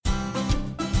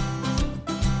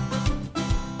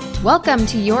Welcome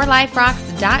to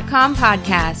YourLifeRocks.com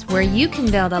podcast, where you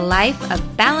can build a life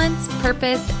of balance,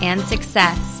 purpose, and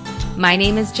success. My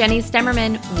name is Jenny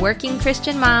Stemmerman, working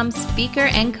Christian mom, speaker,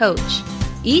 and coach.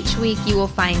 Each week, you will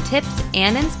find tips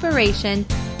and inspiration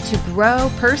to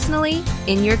grow personally,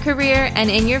 in your career,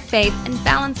 and in your faith, and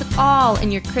balance it all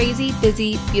in your crazy,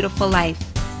 busy, beautiful life.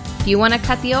 If you want to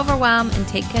cut the overwhelm and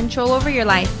take control over your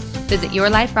life, visit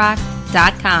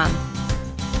YourLifeRocks.com.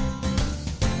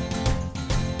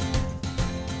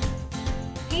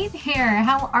 Hey there,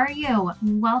 how are you?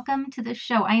 Welcome to the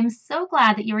show. I am so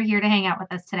glad that you are here to hang out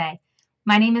with us today.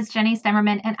 My name is Jenny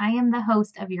Stemmerman, and I am the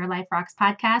host of Your Life Rocks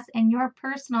podcast and your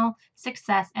personal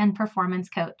success and performance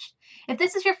coach. If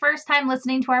this is your first time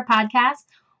listening to our podcast,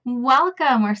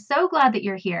 welcome. We're so glad that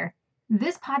you're here.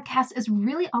 This podcast is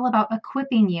really all about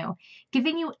equipping you,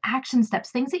 giving you action steps,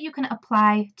 things that you can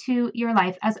apply to your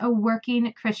life as a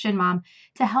working Christian mom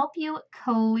to help you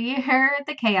clear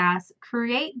the chaos,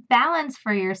 create balance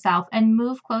for yourself, and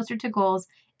move closer to goals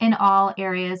in all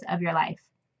areas of your life.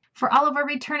 For all of our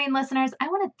returning listeners, I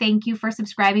want to thank you for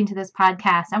subscribing to this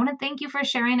podcast. I want to thank you for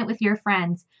sharing it with your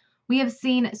friends. We have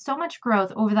seen so much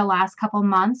growth over the last couple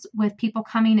months with people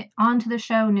coming onto the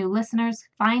show, new listeners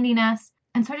finding us.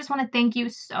 And so I just want to thank you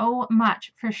so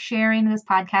much for sharing this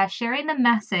podcast, sharing the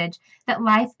message that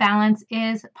life balance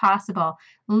is possible.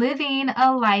 Living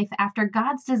a life after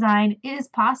God's design is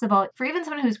possible for even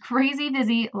someone who's crazy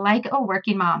busy like a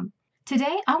working mom.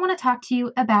 Today, I want to talk to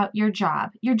you about your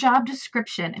job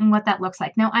description, and what that looks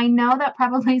like. Now, I know that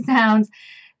probably sounds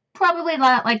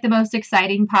not like the most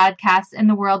exciting podcast in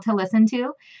the world to listen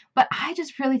to, but I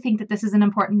just really think that this is an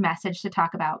important message to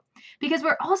talk about because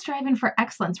we're all striving for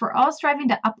excellence. We're all striving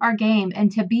to up our game and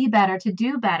to be better, to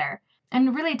do better,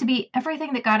 and really to be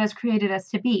everything that God has created us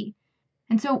to be.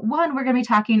 And so, one, we're going to be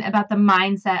talking about the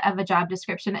mindset of a job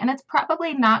description, and it's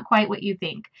probably not quite what you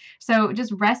think. So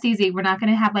just rest easy. We're not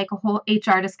going to have like a whole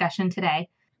HR discussion today,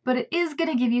 but it is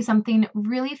going to give you something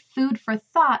really food for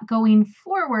thought going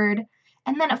forward.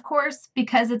 And then, of course,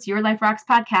 because it's Your Life Rocks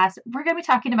podcast, we're going to be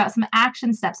talking about some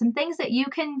action steps, some things that you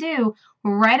can do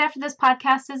right after this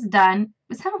podcast is done.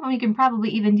 Some of them you can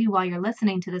probably even do while you're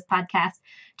listening to this podcast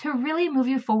to really move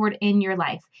you forward in your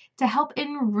life, to help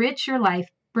enrich your life,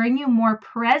 bring you more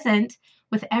present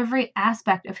with every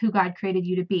aspect of who God created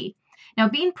you to be. Now,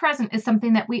 being present is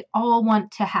something that we all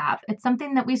want to have. It's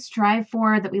something that we strive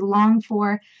for, that we long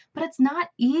for, but it's not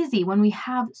easy when we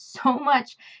have so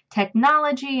much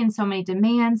technology and so many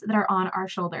demands that are on our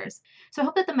shoulders. So I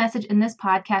hope that the message in this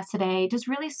podcast today just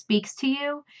really speaks to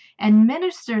you and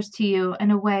ministers to you in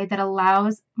a way that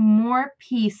allows more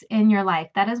peace in your life.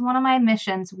 That is one of my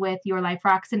missions with Your Life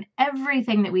Rocks and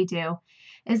everything that we do,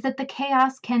 is that the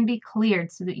chaos can be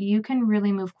cleared so that you can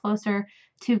really move closer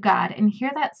to God and hear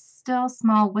that still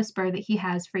small whisper that He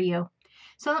has for you.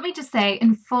 So let me just say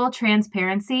in full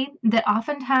transparency that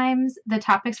oftentimes the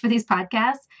topics for these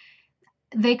podcasts,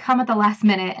 they come at the last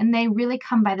minute and they really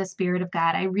come by the Spirit of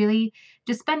God. I really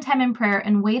just spend time in prayer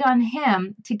and wait on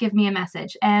Him to give me a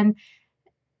message. And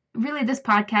really, this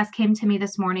podcast came to me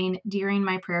this morning during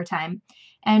my prayer time.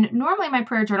 And normally my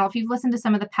prayer journal, if you've listened to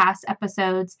some of the past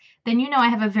episodes, then you know I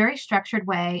have a very structured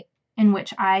way in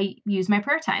which I use my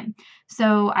prayer time.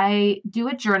 So I do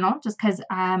a journal just because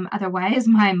otherwise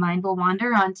my mind will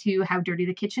wander onto how dirty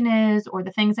the kitchen is or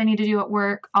the things I need to do at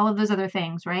work, all of those other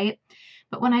things, right?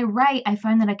 But when I write, I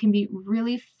find that I can be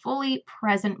really fully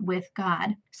present with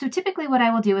God. So typically what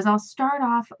I will do is I'll start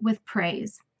off with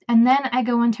praise, and then I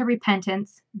go into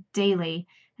repentance daily.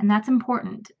 And that's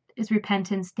important, is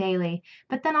repentance daily.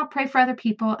 But then I'll pray for other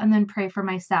people and then pray for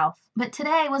myself. But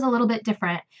today was a little bit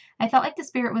different. I felt like the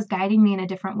Spirit was guiding me in a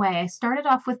different way. I started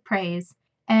off with praise,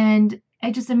 and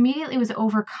I just immediately was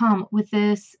overcome with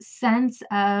this sense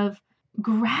of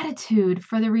gratitude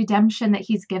for the redemption that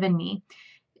He's given me.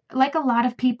 Like a lot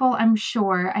of people, I'm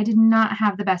sure, I did not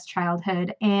have the best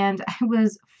childhood, and I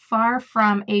was far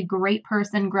from a great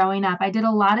person growing up. I did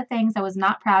a lot of things I was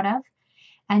not proud of.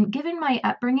 And given my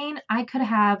upbringing, I could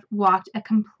have walked a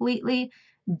completely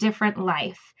different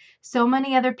life. So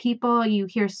many other people, you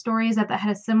hear stories that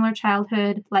had a similar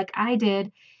childhood like I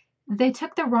did, they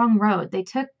took the wrong road. They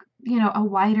took, a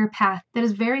wider path that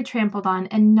is very trampled on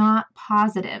and not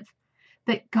positive.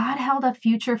 But God held a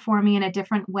future for me in a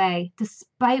different way,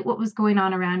 despite what was going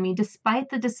on around me, despite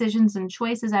the decisions and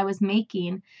choices I was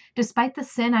making, despite the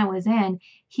sin I was in.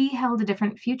 He held a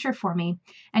different future for me.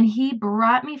 And He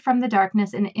brought me from the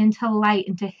darkness and into light,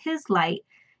 into His light,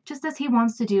 just as He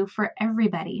wants to do for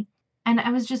everybody. And I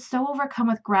was just so overcome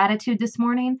with gratitude this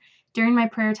morning during my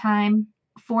prayer time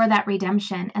for that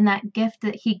redemption and that gift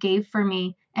that He gave for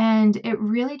me. And it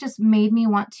really just made me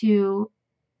want to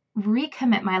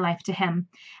recommit my life to Him.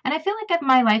 And I feel like if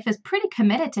my life is pretty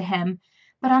committed to Him,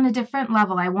 but on a different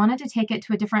level. I wanted to take it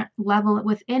to a different level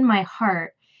within my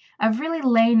heart of really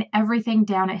laying everything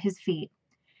down at His feet.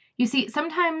 You see,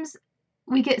 sometimes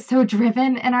we get so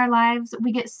driven in our lives.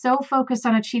 We get so focused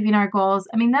on achieving our goals.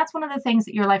 I mean, that's one of the things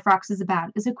that Your Life Rocks is about,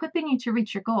 is equipping you to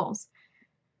reach your goals.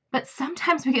 But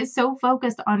sometimes we get so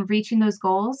focused on reaching those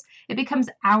goals, it becomes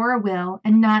our will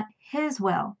and not His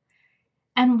will.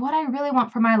 And what I really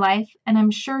want for my life, and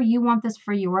I'm sure you want this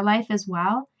for your life as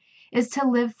well, is to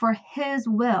live for His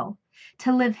will,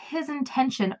 to live His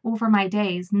intention over my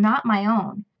days, not my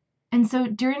own. And so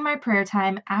during my prayer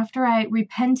time, after I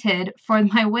repented for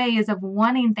my ways of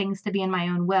wanting things to be in my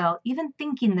own will, even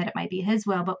thinking that it might be His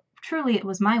will, but truly it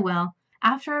was my will,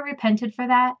 after I repented for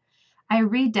that, I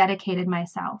rededicated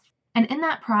myself. And in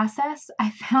that process, I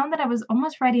found that I was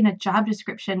almost writing a job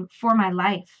description for my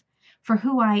life, for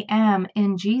who I am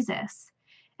in Jesus.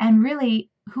 And really,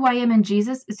 who I am in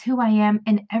Jesus is who I am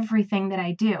in everything that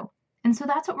I do. And so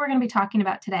that's what we're going to be talking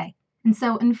about today. And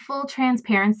so in full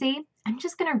transparency, I'm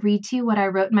just going to read to you what I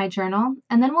wrote in my journal,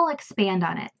 and then we'll expand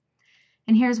on it.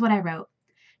 And here's what I wrote.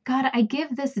 God, I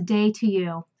give this day to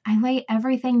You. I lay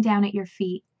everything down at Your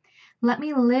feet. Let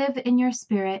me live in Your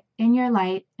Spirit, in Your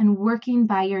light, and working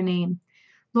by Your name.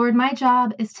 Lord, my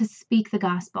job is to speak the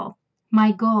gospel.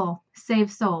 My goal,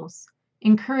 save souls,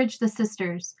 encourage the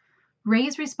sisters,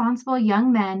 raise responsible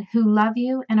young men who love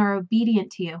You and are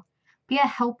obedient to You. Be a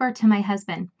helper to my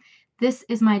husband. This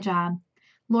is my job.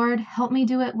 Lord, help me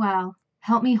do it well.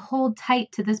 Help me hold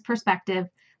tight to this perspective.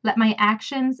 Let my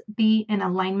actions be in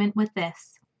alignment with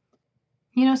this.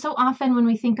 You know, so often when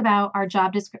we think about our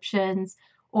job descriptions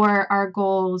or our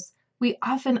goals, we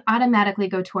often automatically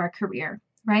go to our career,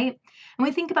 right? And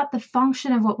we think about the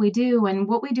function of what we do and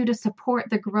what we do to support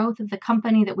the growth of the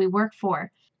company that we work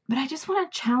for. But I just want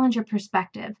to challenge your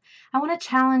perspective. I want to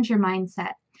challenge your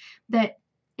mindset that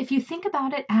if you think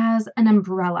about it as an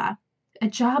umbrella, a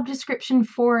job description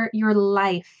for your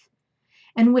life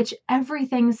in which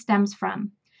everything stems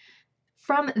from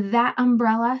that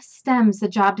umbrella stems the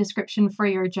job description for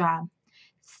your job,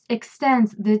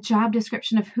 extends the job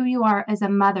description of who you are as a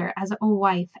mother, as a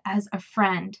wife, as a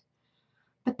friend.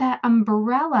 But that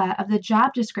umbrella of the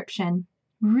job description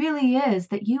really is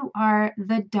that you are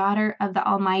the daughter of the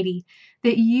Almighty,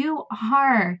 that you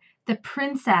are the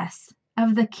princess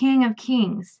of the King of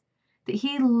Kings, that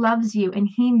He loves you and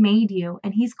He made you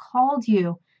and He's called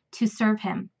you to serve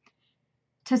Him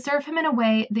in a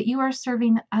way that you are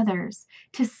serving others,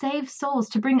 to save souls,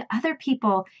 to bring other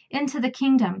people into the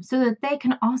kingdom so that they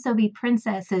can also be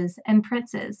princesses and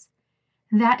princes.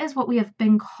 That is what we have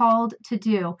been called to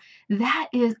do. That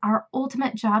is our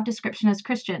ultimate job description as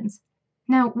Christians.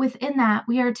 Now, within that,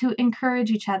 we are to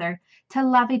encourage each other, to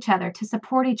love each other, to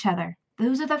support each other.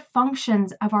 Those are the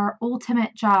functions of our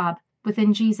ultimate job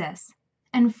within Jesus.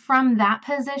 And from that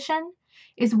position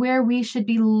is where we should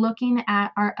be looking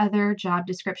at our other job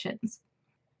descriptions.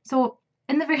 So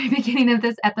in the very beginning of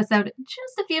this episode,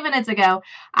 just a few minutes ago,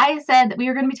 I said that we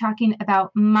were going to be talking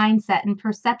about mindset and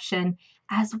perception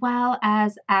as well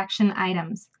as action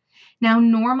items. Now,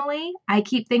 normally I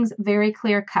keep things very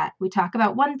clear cut. We talk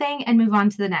about one thing and move on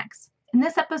to the next. In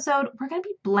this episode, we're going to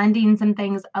be blending some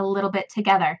things a little bit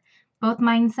together, both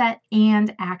mindset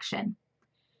and action.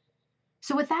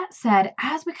 So with that said,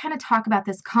 as we kind of talk about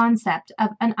this concept of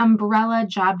an umbrella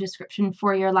job description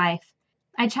for your life,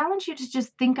 I challenge you to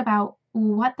just think about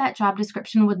what that job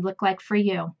description would look like for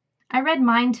you. I read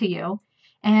mine to you,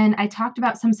 and I talked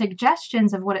about some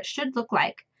suggestions of what it should look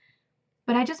like.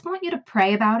 But I just want you to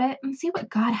pray about it and see what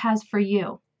God has for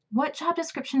you. What job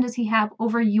description does He have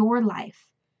over your life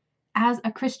as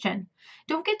a Christian?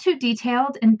 Don't get too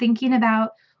detailed in thinking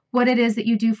about what it is that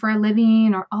you do for a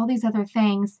living or all these other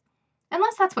things,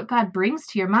 unless that's what God brings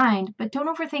to your mind, but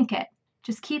don't overthink it.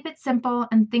 Just keep it simple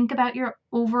and think about your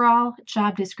overall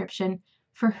job description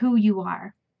for who you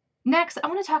are. Next, I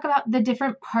want to talk about the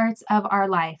different parts of our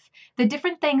life, the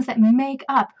different things that make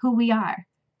up who we are.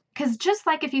 Because just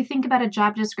like if you think about a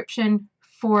job description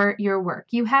for your work,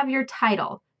 you have your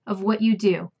title of what you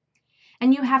do,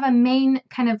 and you have a main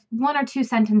kind of 1 or 2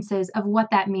 sentences of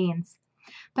what that means.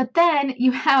 But then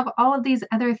you have all of these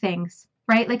other things,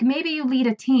 right? Like maybe you lead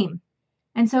a team.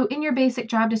 And so in your basic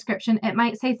job description, it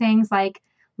might say things like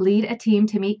lead a team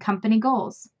to meet company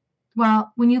goals.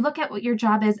 Well, when you look at what your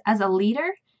job is as a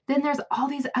leader, then there's all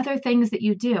these other things that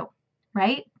you do,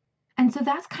 right? And so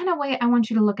that's kind of the way I want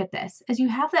you to look at this, is you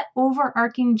have that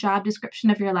overarching job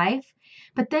description of your life,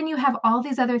 but then you have all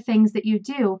these other things that you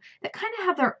do that kind of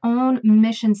have their own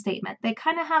mission statement. They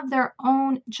kind of have their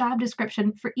own job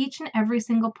description for each and every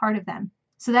single part of them.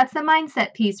 So that's the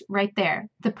mindset piece right there.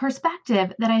 The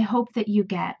perspective that I hope that you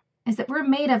get is that we're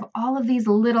made of all of these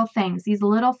little things, these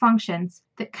little functions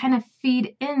that kind of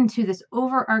feed into this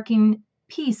overarching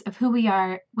piece of who we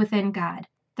are within God.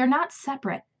 They're not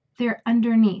separate, they're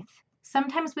underneath.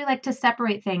 Sometimes we like to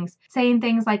separate things, saying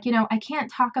things like, I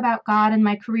can't talk about God in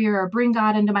my career or bring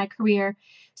God into my career.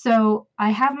 So I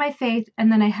have my faith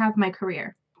and then I have my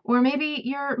career. Or maybe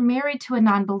you're married to a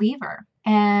non-believer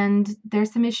and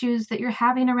there's some issues that you're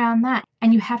having around that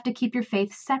and you have to keep your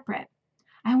faith separate.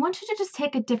 I want you to just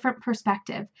take a different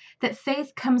perspective, that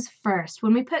faith comes first.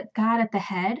 When we put God at the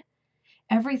head,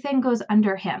 everything goes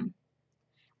under him.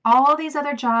 All these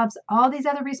other jobs, all these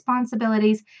other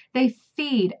responsibilities, they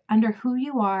feed under who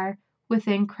you are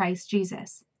within Christ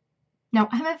Jesus. Now,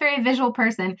 I'm a very visual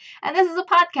person, and this is a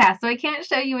podcast, so I can't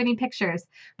show you any pictures,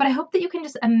 but I hope that you can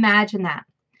just imagine that.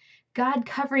 God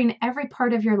covering every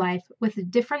part of your life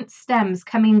with different stems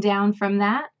coming down from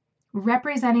that,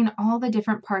 representing all the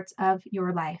different parts of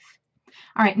your life.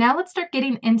 All right, now let's start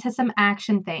getting into some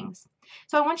action things.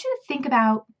 So I want you to think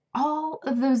about all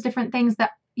of those different things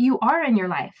that you are in your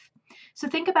life. So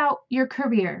think about your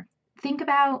career. Think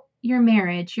about your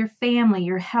marriage, your family,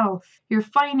 your health, your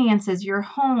finances, your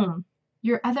home,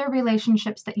 your other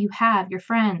relationships that you have, your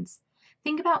friends.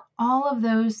 Think about all of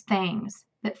those things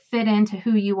that fit into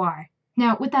who you are.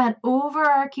 Now, with that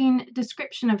overarching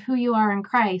description of who you are in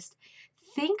Christ,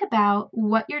 think about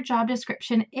what your job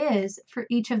description is for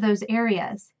each of those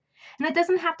areas. And it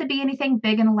doesn't have to be anything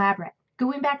big and elaborate.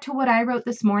 Going back to what I wrote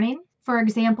this morning, for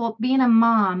example, being a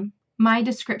mom, my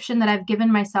description that I've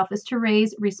given myself is to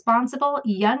raise responsible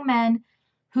young men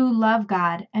who love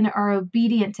God and are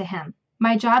obedient to him.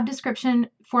 My job description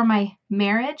for my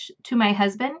marriage to my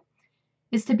husband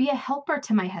is to be a helper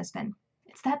to my husband.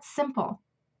 It's that simple.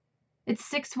 It's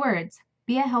 6 words.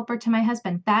 Be a helper to my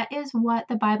husband. That is what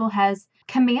the Bible has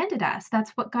commanded us.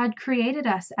 That's what God created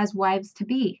us as wives to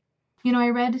be. I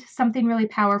read something really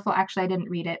powerful. Actually, I didn't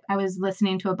read it. I was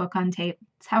listening to a book on tape.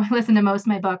 It's how I listen to most of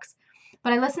my books.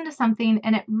 But I listened to something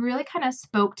and it really kind of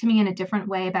spoke to me in a different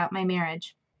way about my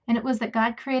marriage. And it was that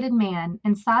God created man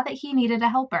and saw that he needed a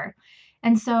helper.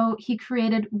 And so he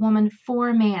created woman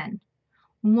for man.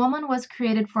 Woman was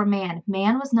created for man.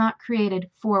 Man was not created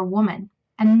for woman.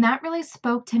 And that really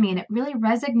spoke to me, and it really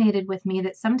resonated with me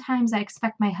that sometimes I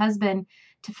expect my husband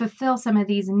to fulfill some of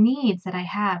these needs that I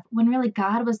have, when really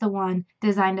God was the one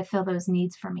designed to fill those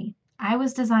needs for me. I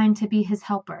was designed to be his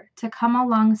helper, to come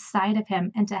alongside of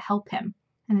him and to help him.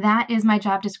 And that is my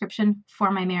job description for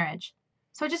my marriage.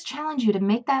 So I just challenge you to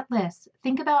make that list.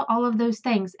 Think about all of those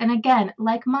things. And again,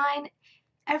 like mine,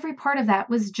 every part of that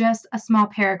was just a small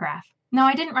paragraph. Now,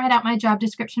 I didn't write out my job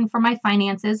description for my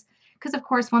finances, because of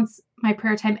course, once my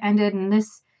prayer time ended and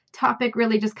this topic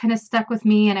really just kind of stuck with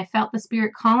me and I felt the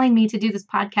Spirit calling me to do this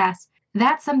podcast,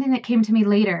 that's something that came to me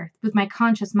later with my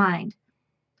conscious mind.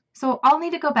 So I'll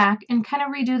need to go back and kind of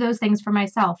redo those things for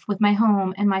myself with my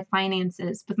home and my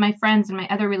finances, with my friends and my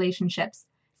other relationships.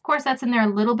 Of course, that's in there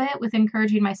a little bit with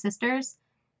encouraging my sisters.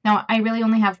 Now, I really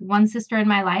only have one sister in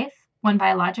my life, one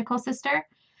biological sister.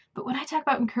 But when I talk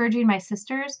about encouraging my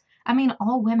sisters, I mean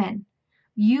all women.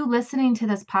 You listening to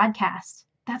this podcast,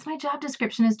 that's my job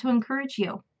description, is to encourage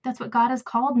you. That's what God has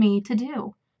called me to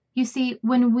do. You see,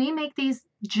 when we make these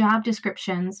job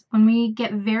descriptions, when we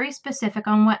get very specific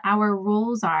on what our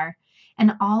roles are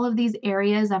in all of these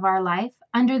areas of our life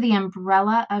under the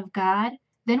umbrella of God,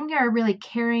 then we are really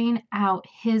carrying out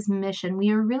his mission.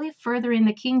 We are really furthering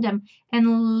the kingdom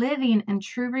and living in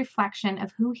true reflection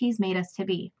of who he's made us to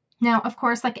be. Now, of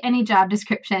course, like any job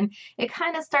description, it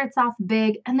kind of starts off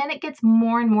big and then it gets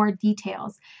more and more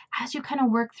details as you kind of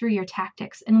work through your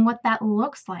tactics and what that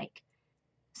looks like.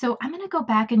 So I'm going to go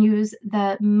back and use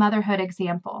the motherhood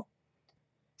example.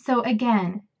 So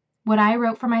again, what I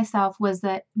wrote for myself was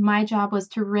that my job was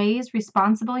to raise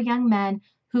responsible young men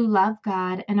who love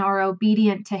God and are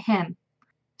obedient to him.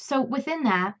 So within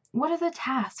that, what are the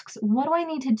tasks? What do I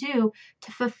need to do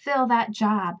to fulfill that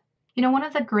job? One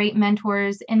of the great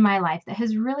mentors in my life that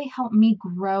has really helped me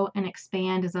grow and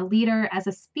expand as a leader, as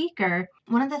a speaker,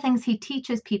 one of the things he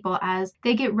teaches people as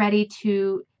they get ready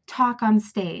to talk on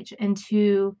stage and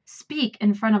to speak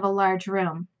in front of a large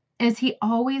room is he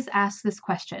always asks this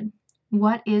question: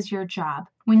 what is your job?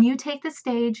 When you take the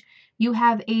stage, you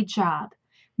have a job.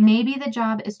 Maybe the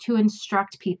job is to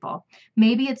instruct people.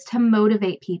 Maybe it's to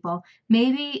motivate people.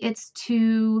 Maybe it's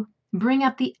to bring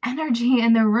up the energy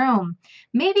in the room.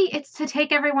 Maybe it's to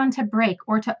take everyone to break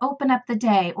or to open up the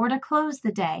day or to close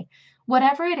the day.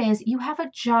 Whatever it is, you have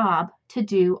a job to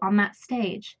do on that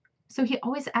stage. So he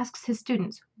always asks his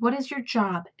students, what is your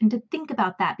job? And to think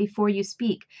about that before you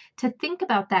speak, to think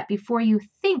about that before you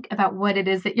think about what it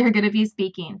is that you're going to be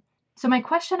speaking. So my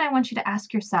question I want you to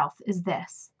ask yourself is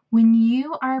this. When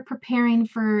you are preparing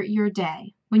for your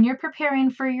day, when you're preparing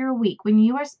for your week, when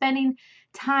you are spending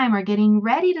time or getting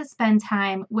ready to spend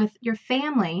time with your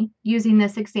family, using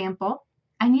this example,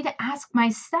 I need to ask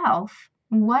myself,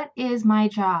 what is my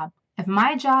job? If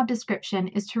my job description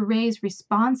is to raise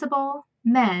responsible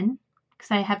men,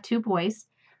 because I have 2 boys,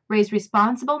 raise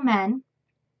responsible men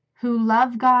who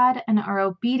love God and are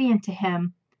obedient to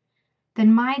Him,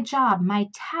 then my job, my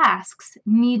tasks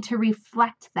need to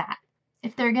reflect that.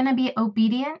 If they're going to be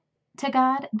obedient to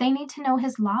God, they need to know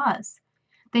His laws.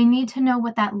 They need to know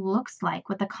what that looks like,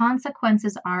 what the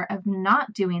consequences are of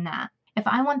not doing that. If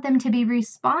I want them to be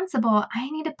responsible, I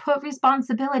need to put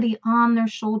responsibility on their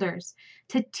shoulders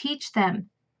to teach them.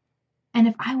 And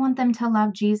if I want them to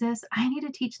love Jesus, I need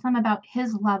to teach them about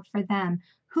His love for them,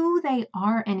 who they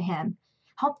are in Him.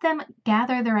 Help them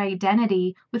gather their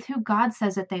identity with who God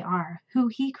says that they are, who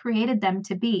He created them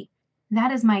to be.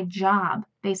 That is my job,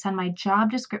 based on my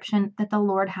job description that the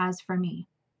Lord has for me.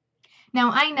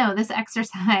 Now, I know this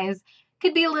exercise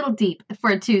could be a little deep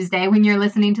for a Tuesday when you're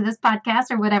listening to this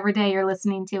podcast or whatever day you're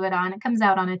listening to it on. It comes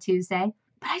out on a Tuesday.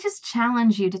 But I just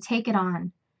challenge you to take it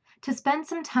on, to spend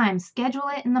some time, schedule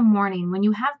it in the morning when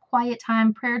you have quiet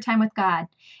time, prayer time with God.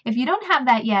 If you don't have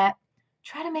that yet,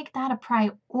 try to make that a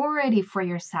priority for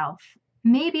yourself.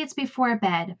 Maybe it's before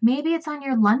bed. Maybe it's on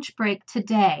your lunch break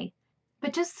today.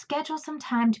 But just schedule some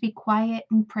time to be quiet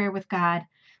in prayer with God.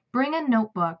 Bring a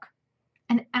notebook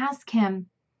and ask Him,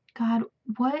 God,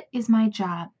 what is my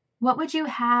job? What would you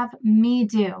have me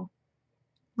do?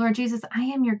 Lord Jesus, I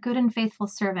am your good and faithful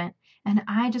servant, and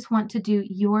I just want to do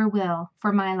your will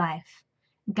for my life.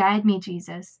 Guide me,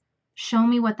 Jesus. Show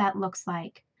me what that looks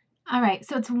like. All right,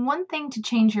 so it's one thing to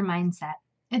change your mindset.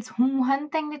 It's one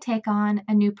thing to take on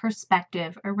a new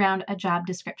perspective around a job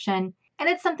description, and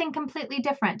it's something completely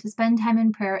different to spend time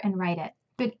in prayer and write it.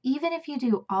 But even if you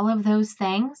do all of those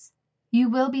things, you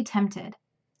will be tempted.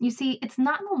 You see, it's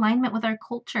not in alignment with our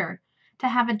culture to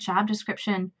have a job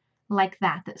description like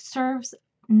that serves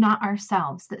not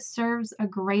ourselves, that serves a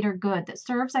greater good, that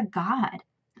serves a God.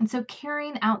 And so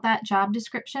carrying out that job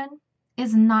description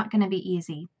is not going to be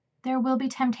easy. There will be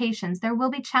temptations, there will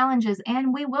be challenges,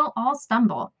 and we will all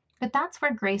stumble. But that's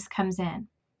where grace comes in.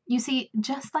 You see,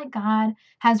 just like God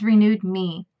has renewed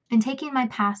me in taking my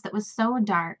past that was so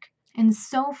dark and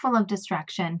so full of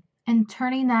distraction and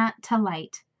turning that to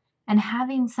light and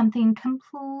having something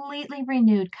completely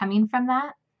renewed coming from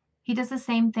that, He does the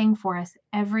same thing for us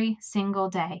every single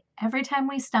day. Every time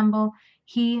we stumble,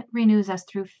 He renews us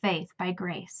through faith by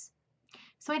grace.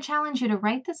 So I challenge you to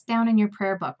write this down in your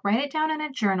prayer book. Write it down in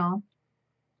a journal,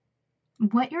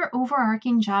 what your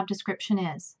overarching job description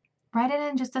is. Write it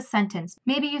in just a sentence.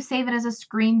 Maybe you save it as a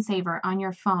screensaver on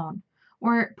your phone,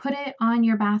 or put it on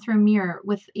your bathroom mirror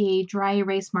with a dry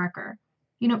erase marker.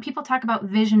 You know, people talk about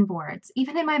vision boards.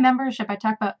 Even in my membership, I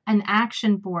talk about an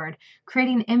action board,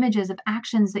 creating images of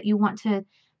actions that you want to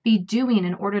be doing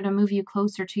in order to move you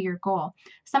closer to your goal.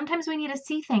 Sometimes we need to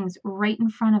see things right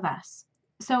in front of us.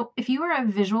 So if you are a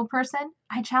visual person,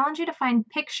 I challenge you to find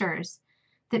pictures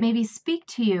that maybe speak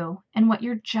to you and what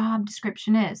your job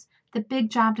description is, the big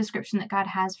job description that God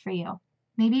has for you.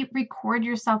 Maybe record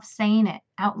yourself saying it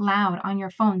out loud on your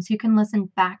phone so you can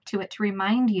listen back to it to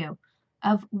remind you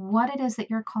of what it is that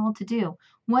you're called to do,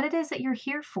 what it is that you're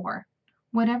here for,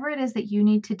 whatever it is that you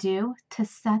need to do to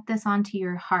set this onto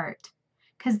your heart.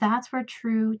 Because that's where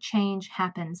true change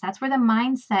happens. That's where the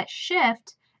mindset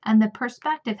shift and the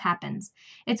perspective happens.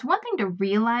 It's one thing to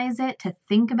realize it, to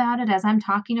think about it as I'm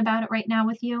talking about it right now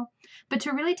with you, but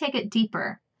to really take it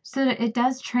deeper so that it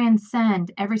does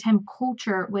transcend every time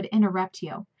culture would interrupt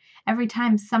you. Every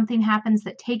time something happens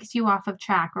that takes you off of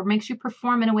track or makes you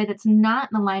perform in a way that's not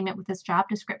in alignment with this job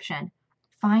description,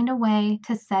 find a way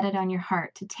to set it on your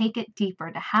heart, to take it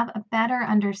deeper, to have a better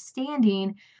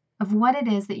understanding of what it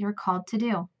is that you're called to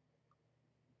do.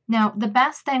 Now, the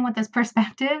best thing with this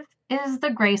perspective is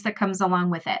the grace that comes along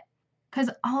with it. Because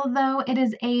although it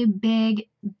is a big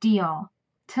deal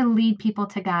to lead people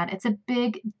to God, it's a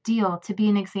big deal to be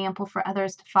an example for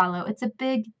others to follow. It's a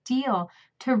big deal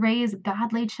to raise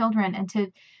godly children and to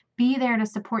be there to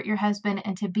support your husband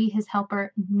and to be his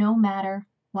helper no matter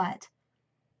what.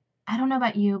 I don't know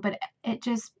about you, but it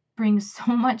just brings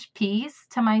so much peace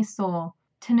to my soul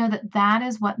to know that that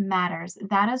is what matters.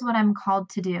 That is what I'm called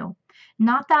to do.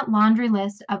 Not that laundry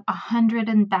list of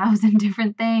 100,000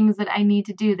 different things that I need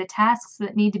to do, the tasks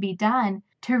that need to be done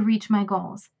to reach my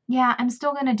goals. Yeah, I'm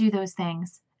still going to do those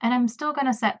things. And I'm still going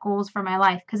to set goals for my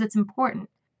life because it's important.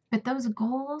 But those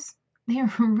goals,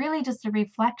 they're really just a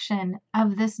reflection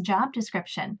of this job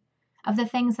description, of the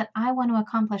things that I want to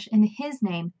accomplish in His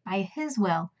name, by His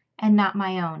will, and not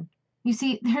my own. You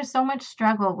see, there's so much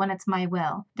struggle when it's my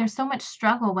will. There's so much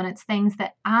struggle when it's things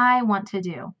that I want to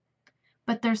do.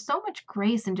 But there's so much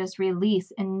grace and just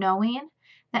release in knowing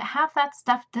that half that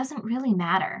stuff doesn't really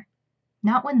matter.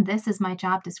 Not when this is my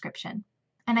job description.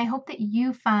 And I hope that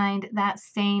you find that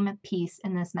same peace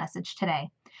in this message today.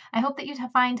 I hope that you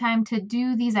find time to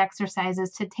do these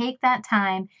exercises, to take that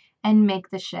time and make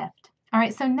the shift. All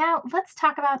right, so now let's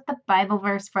talk about the Bible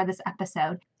verse for this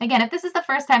episode. Again, if this is the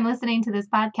first time listening to this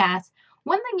podcast,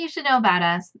 one thing you should know about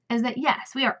us is that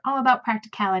yes, we are all about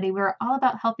practicality. We're all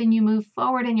about helping you move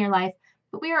forward in your life,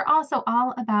 but we are also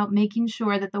all about making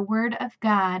sure that the Word of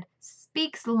God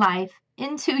speaks life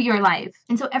into your life.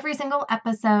 And so every single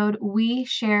episode, we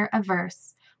share a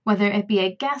verse, whether it be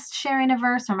a guest sharing a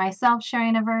verse or myself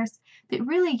sharing a verse, that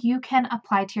really you can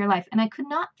apply to your life. And I could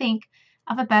not think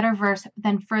of a better verse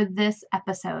than for this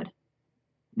episode.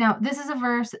 Now, this is a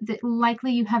verse that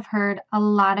likely you have heard a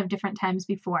lot of different times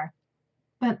before.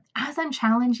 But as I'm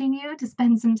challenging you to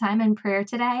spend some time in prayer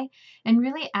today and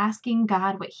really asking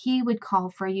God what He would call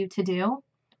for you to do,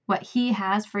 what He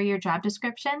has for your job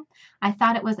description, I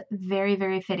thought it was very,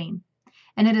 very fitting.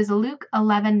 And it is Luke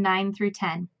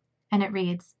 11:9-10. And it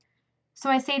reads, "So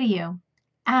I say to you,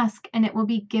 ask and it will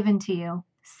be given to you.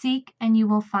 Seek and you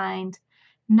will find.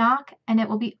 Knock and it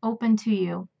will be opened to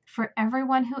you. For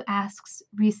everyone who asks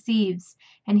receives,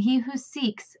 and he who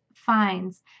seeks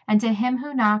finds, and to him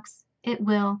who knocks it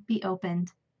will be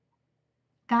opened."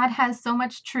 God has so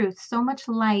much truth, so much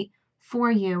light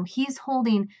for you. He's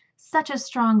holding such a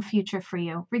strong future for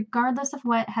you, regardless of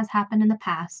what has happened in the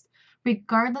past,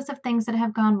 regardless of things that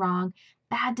have gone wrong,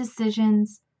 bad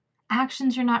decisions,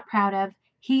 actions you're not proud of.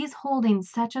 He's holding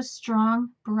such a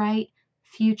strong, bright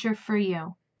future for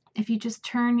you. If you just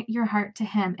turn your heart to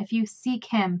Him, if you seek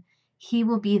Him, He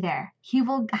will be there. He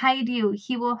will guide you.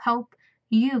 He will help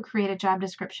you create a job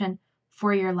description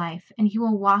for your life. And He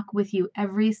will walk with you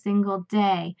every single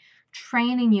day,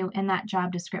 training you in that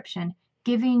job description,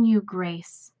 giving you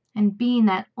grace, and being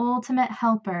that ultimate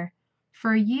helper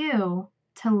for you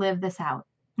to live this out.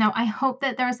 Now, I hope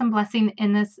that there is some blessing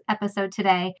in this episode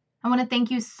today. I want to thank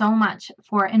you so much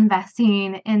for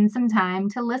investing in some time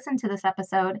to listen to this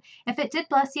episode. If it did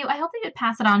bless you, I hope that you'd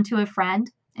pass it on to a friend.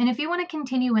 And if you want to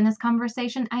continue in this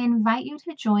conversation, I invite you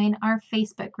to join our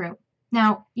Facebook group.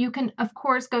 Now, you can, of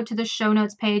course, go to the show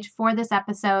notes page for this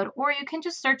episode, or you can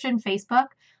just search in Facebook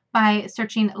by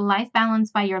searching Life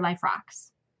Balance by Your Life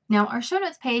Rocks. Now, our show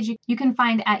notes page you can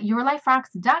find at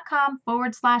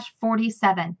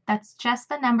yourliferocks.com/47. That's just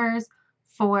the numbers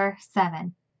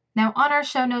 47. Now, on our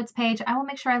show notes page, I will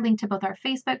make sure I link to both our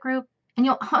Facebook group, and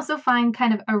you'll also find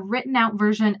kind of a written out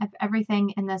version of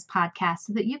everything in this podcast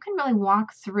so that you can really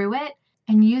walk through it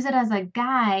and use it as a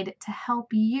guide to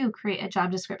help you create a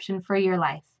job description for your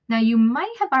life. Now, you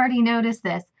might have already noticed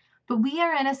this, but we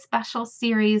are in a special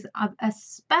series of a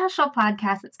special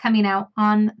podcast that's coming out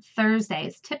on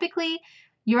Thursdays. Typically,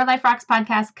 Your Life Rocks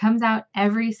podcast comes out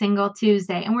every single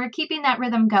Tuesday, and we're keeping that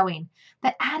rhythm going,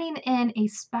 but adding in a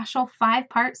special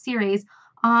 5-part series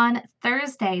on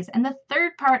Thursdays. And the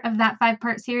third part of that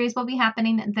 5-part series will be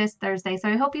happening this Thursday. So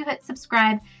I hope you hit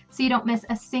subscribe so you don't miss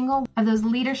a single of those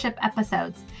leadership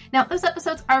episodes. Now, those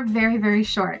episodes are very, very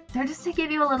short. They're just to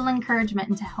give you a little encouragement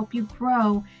and to help you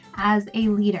grow as a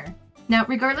leader. Now,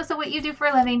 regardless of what you do for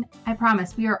a living, I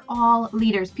promise we are all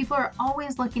leaders. People are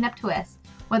always looking up to us,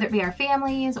 whether it be our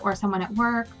families or someone at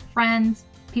work, friends,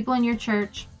 people in your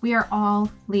church. We are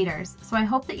all leaders. So I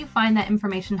hope that you find that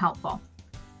information helpful.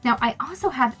 Now, I also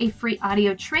have a free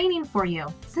audio training for you.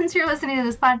 Since you're listening to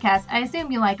this podcast, I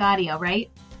assume you like audio, right?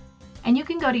 And you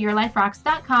can go to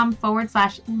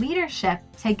yourliferocks.com/leadership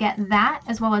to get that,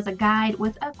 as well as a guide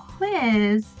with a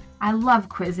quiz. I love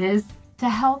quizzes to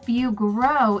help you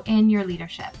grow in your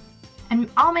leadership. And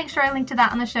I'll make sure I link to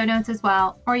that on the show notes as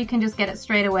well, or you can just get it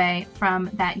straight away from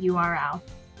that URL.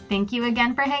 Thank you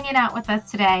again for hanging out with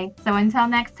us today. So until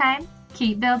next time,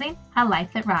 keep building a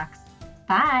life that rocks.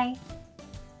 Bye.